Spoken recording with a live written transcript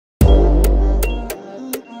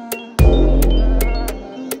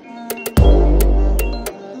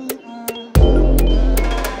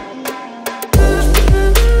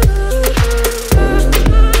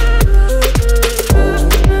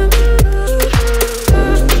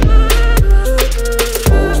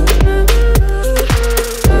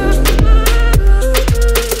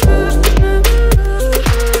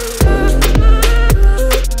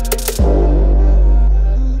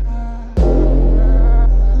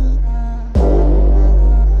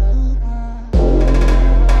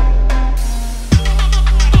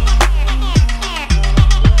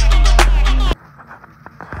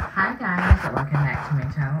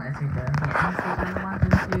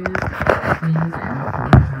How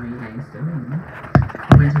are you guys doing?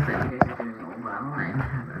 Hoping that you guys are doing well and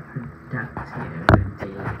have a productive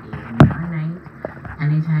day, evening, or night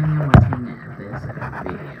anytime you're watching this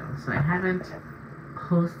video. So I haven't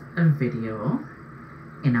posted a video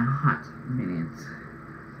in a hot minute.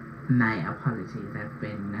 My apologies. I've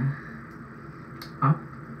been up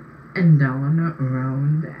and down,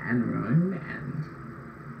 round and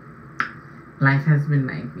life has been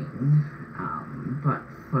lifing. But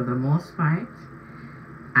for the most part,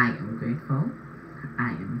 I am grateful.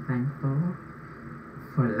 I am thankful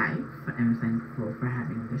for life. I'm thankful for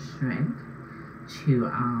having the strength to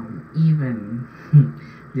even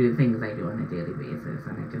do things I do on a daily basis.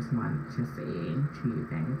 And I just want to say to you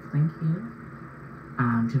guys, thank you.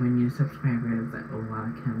 To my new subscribers,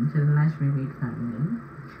 welcome to the Lash Read family.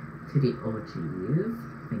 To the OGs,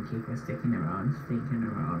 thank you for sticking around with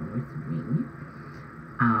me.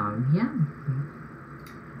 Yeah.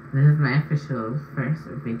 This is my official first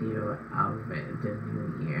video of the new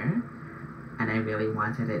year, and I really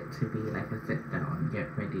wanted it to be like a sit down,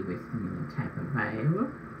 get ready with me type of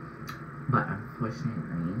vibe, but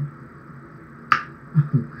unfortunately,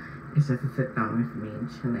 it's just a sit down with me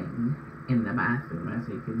chilling in the bathroom, as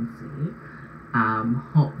you can see.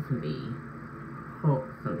 Hopefully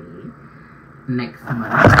next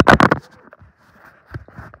month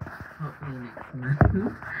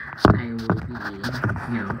I will be,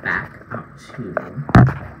 back up to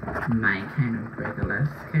my kind of regular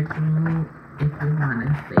schedule, if you want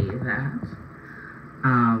to say that.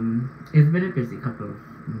 It's been a busy couple of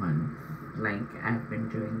months. Like, I've been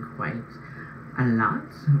doing quite a lot.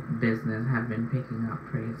 Business have been picking up,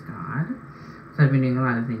 praise God. So I've been doing a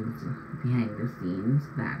lot of things behind the scenes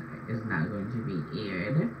that is not going to be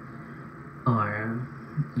aired or,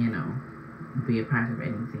 be a part of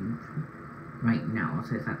anything right now,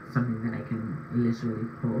 so it's not something that I can literally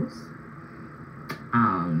post.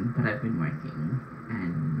 But I've been working,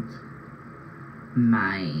 and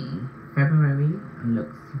my February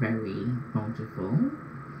looks very bountiful.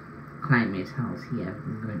 Climate house here.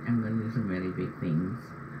 I'm going to do some really big things.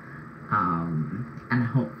 And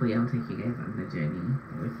hopefully I'll take you guys on the journey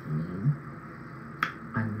with me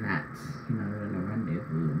on that, little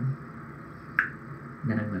rendezvous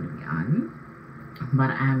that I'm going to be on.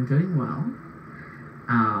 But I'm doing well.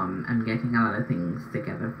 I'm getting a lot of things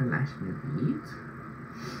together for Lash Me Beat.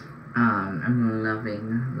 I'm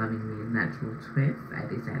loving these natural twists. I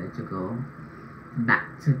decided to go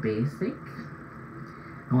back to basic.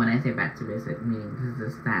 And when I say back to basic, meaning this is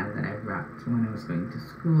the style that I rocked when I was going to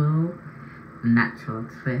school. Natural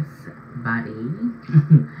twist, baddie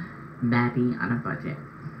on a budget.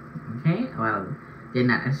 Okay? Well, they're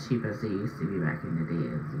not as cheap as they used to be back in the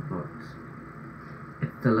days, but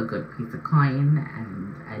it's still a good piece of coin,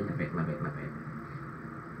 and I love it. I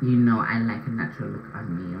like a natural look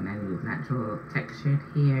on me when I use natural textured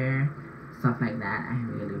hair, stuff like that. I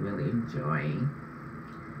really enjoy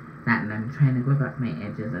that, and I'm trying to go back my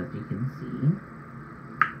edges, as you can see.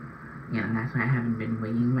 That's why I haven't been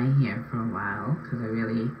weighing my hair for a while, because I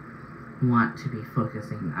really want to be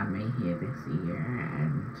focusing on my hair this year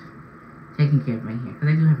and taking care of my hair, because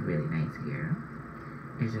I do have really nice hair.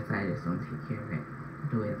 It's just I just don't take care of it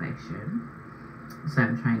the way I should. So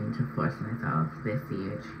I'm trying to force myself this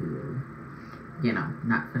year to,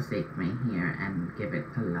 not forsake my hair and give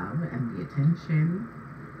it the love and the attention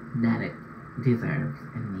that it deserves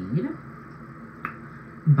and need.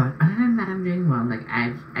 But other than that, I'm doing well. Like,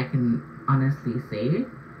 I can honestly say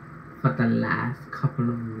for the last couple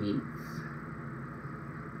of weeks,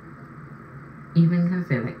 even can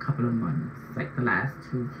say like couple of months, like the last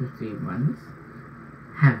 2 to 3 months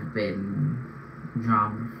have been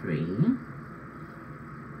drama-free.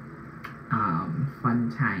 Fun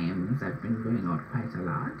times. I've been going out quite a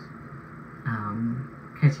lot.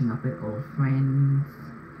 Catching up with old friends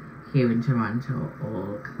here in Toronto,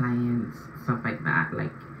 old clients, stuff like that.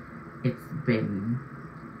 Like, it's been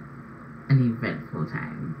an eventful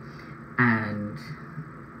time. And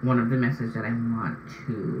one of the messages that I want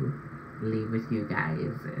to leave with you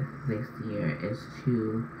guys this year is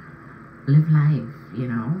to live life,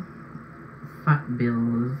 fuck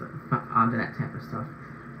bills, fuck all of that type of stuff.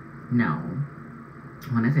 No.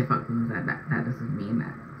 When I say fuck bills, that doesn't mean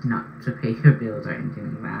that not to pay your bills or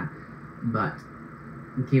anything like that. But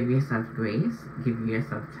give yourself grace. Give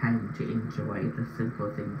yourself time to enjoy the simple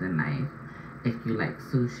things in life. If you like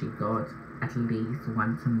sushi, go out at least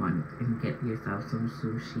once a month and get yourself some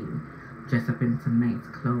sushi. Dress up in some nice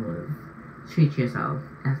clothes. Treat yourself.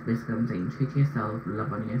 As basically I'm saying, treat yourself,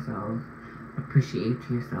 love on yourself, appreciate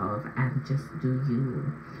yourself, and just do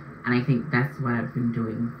you. And I think that's what I've been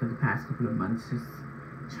doing for the past couple of months, just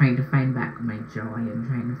trying to find back my joy and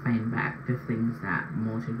trying to find back the things that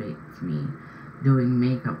motivates me. Doing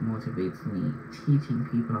makeup motivates me. Teaching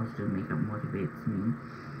people how to do makeup motivates me.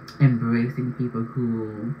 Embracing people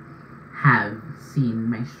who have seen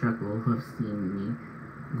my struggle, who have seen me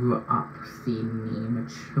grow up, seen me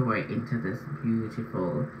mature into this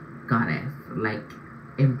beautiful goddess. Like,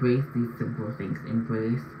 embrace these simple things.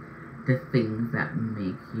 Embrace the things that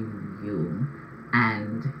make you you.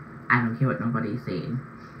 And I don't care what nobody's saying.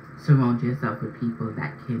 Surround yourself with people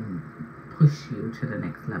that can push you to the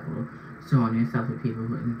next level. Surround yourself with people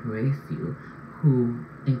who embrace you, who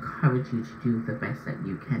encourage you to do the best that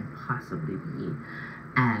you can possibly be.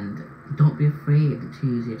 And don't be afraid to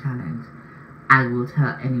use your talent. I will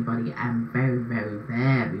tell anybody I'm very, very,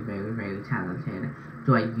 very, very, very talented.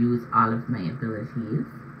 Do I use all of my abilities?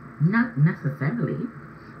 Not necessarily.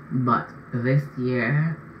 But this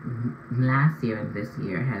year, last year and this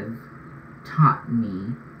year has taught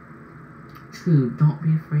me to don't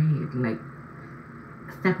be afraid. Like,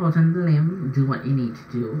 step out on the limb, do what you need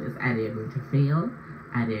to do. It's either you're going to fail,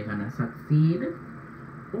 either you're going to succeed,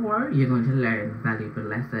 or you're going to learn valuable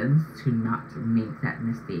lessons to not make that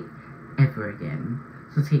mistake ever again.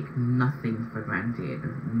 So take nothing for granted,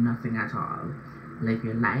 nothing at all. Live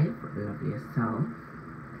your life, love yourself,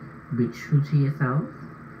 be true to yourself,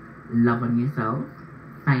 love on yourself,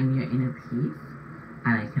 find your inner peace,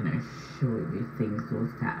 and I can assure you things will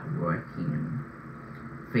start working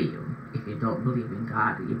for you. If you don't believe in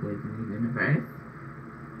God, you believe in the universe,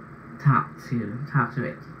 talk to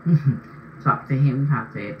it. Talk to him,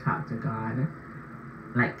 talk to it, talk to God.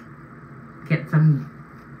 Like, get some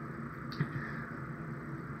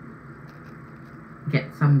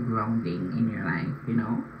grounding in your life, you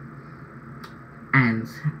know? And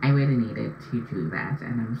I really needed to do that,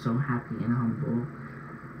 and I'm so happy and humble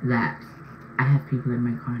that I have people in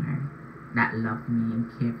my corner that love me and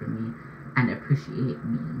care for me and appreciate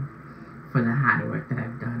me for the hard work that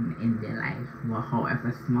I've done in their life, well,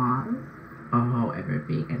 however small or however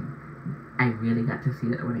big. And I really got to see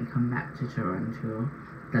that when I come back to Toronto,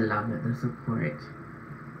 the love and the support,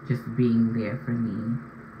 just being there for me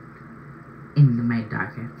in my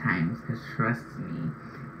darkest times, because trust me,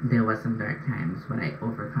 there was some dark times, but I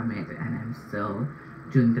overcome it and I'm still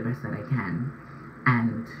doing the best that I can.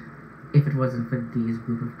 And if it wasn't for these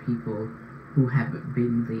group of people who have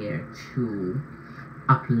been there to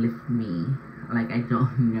uplift me, like, I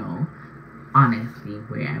don't know honestly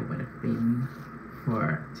where I would have been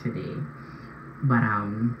for today. But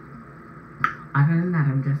other than that,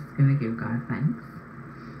 I'm just gonna give God thanks.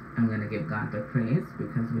 I'm gonna give God the praise,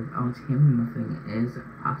 because without him nothing is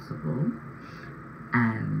possible.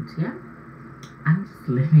 And yeah, I'm just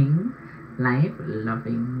living life,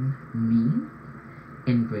 loving me,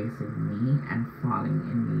 embracing me, and falling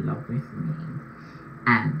in love with me.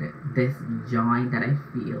 And this joy that I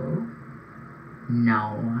feel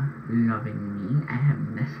now loving me, I have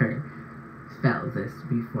never felt this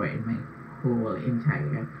before in my whole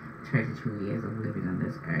entire 32 years of living on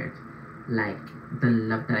this earth. Like, the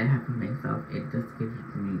love that I have for myself, it just gives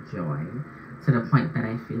me joy, to the point that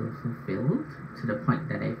I feel fulfilled, to the point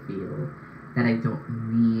that I feel that I don't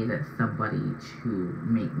need somebody to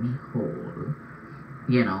make me whole.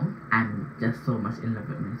 You know, I'm just so much in love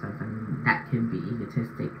with myself, and that can be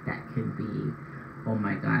egotistic, that can be, oh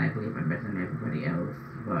my god, I believe I'm better than everybody else.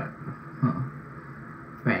 But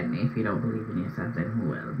friend, if you don't believe in yourself, then who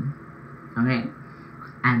will? Okay?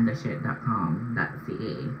 And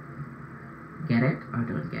theshit.com.ca. Get it or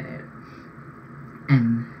don't get it?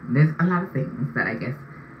 And there's a lot of things that I guess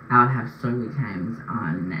I'll have story times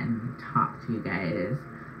on and talk to you guys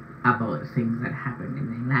about things that happened in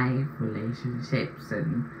my life, relationships,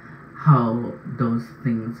 and how those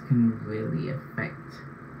things can really affect,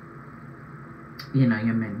 you know,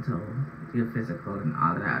 your mental, your physical, and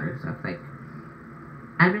all that other stuff. Like,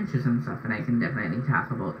 I've been through some stuff, and I can definitely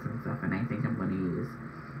talk about some stuff, and I think I'm going to use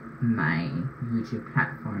my YouTube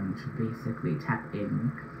platform to basically tap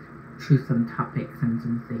in to some topics and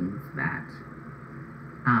some things that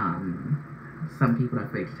some people are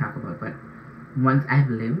afraid to talk about. But once I've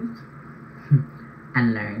lived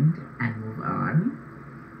and learned and moved on,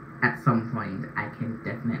 at some point I can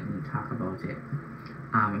definitely talk about it.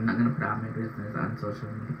 I'm not going to put all my business on social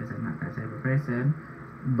media because I'm not that type of person,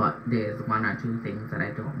 but there's one or two things that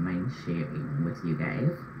I don't mind sharing with you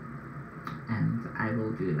guys, and I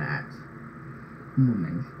will do that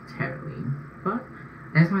momentarily. But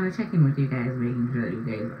I just want to check in with you guys, making sure that you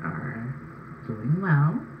guys are doing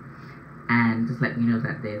well, and just let you know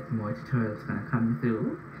that there's more tutorials going to come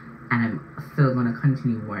through, and I'm still going to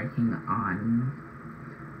continue working on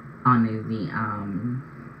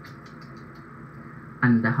the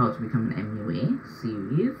on the How to Become an MUA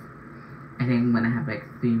series. I think I'm gonna have like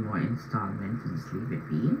 3 more installments and just leave it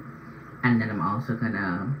be. And then I'm also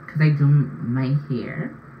gonna, because I do my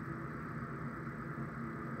hair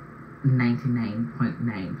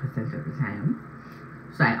 99.9% of the time.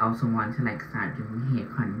 So I also want to like start doing hair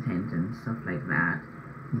content and stuff like that.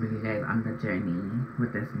 Bring you guys on the journey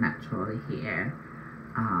with this natural hair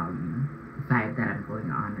vibe that I'm going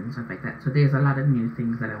on and stuff like that. So there's a lot of new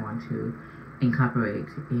things that I want to incorporate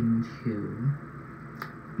into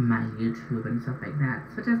my YouTube and stuff like that.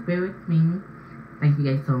 So just bear with me. Thank you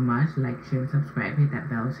guys so much. Like, share, and subscribe. Hit that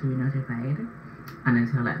bell to be notified. And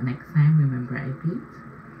until that next time, remember I beat.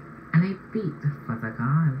 And I beat for the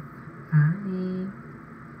gods. Bye.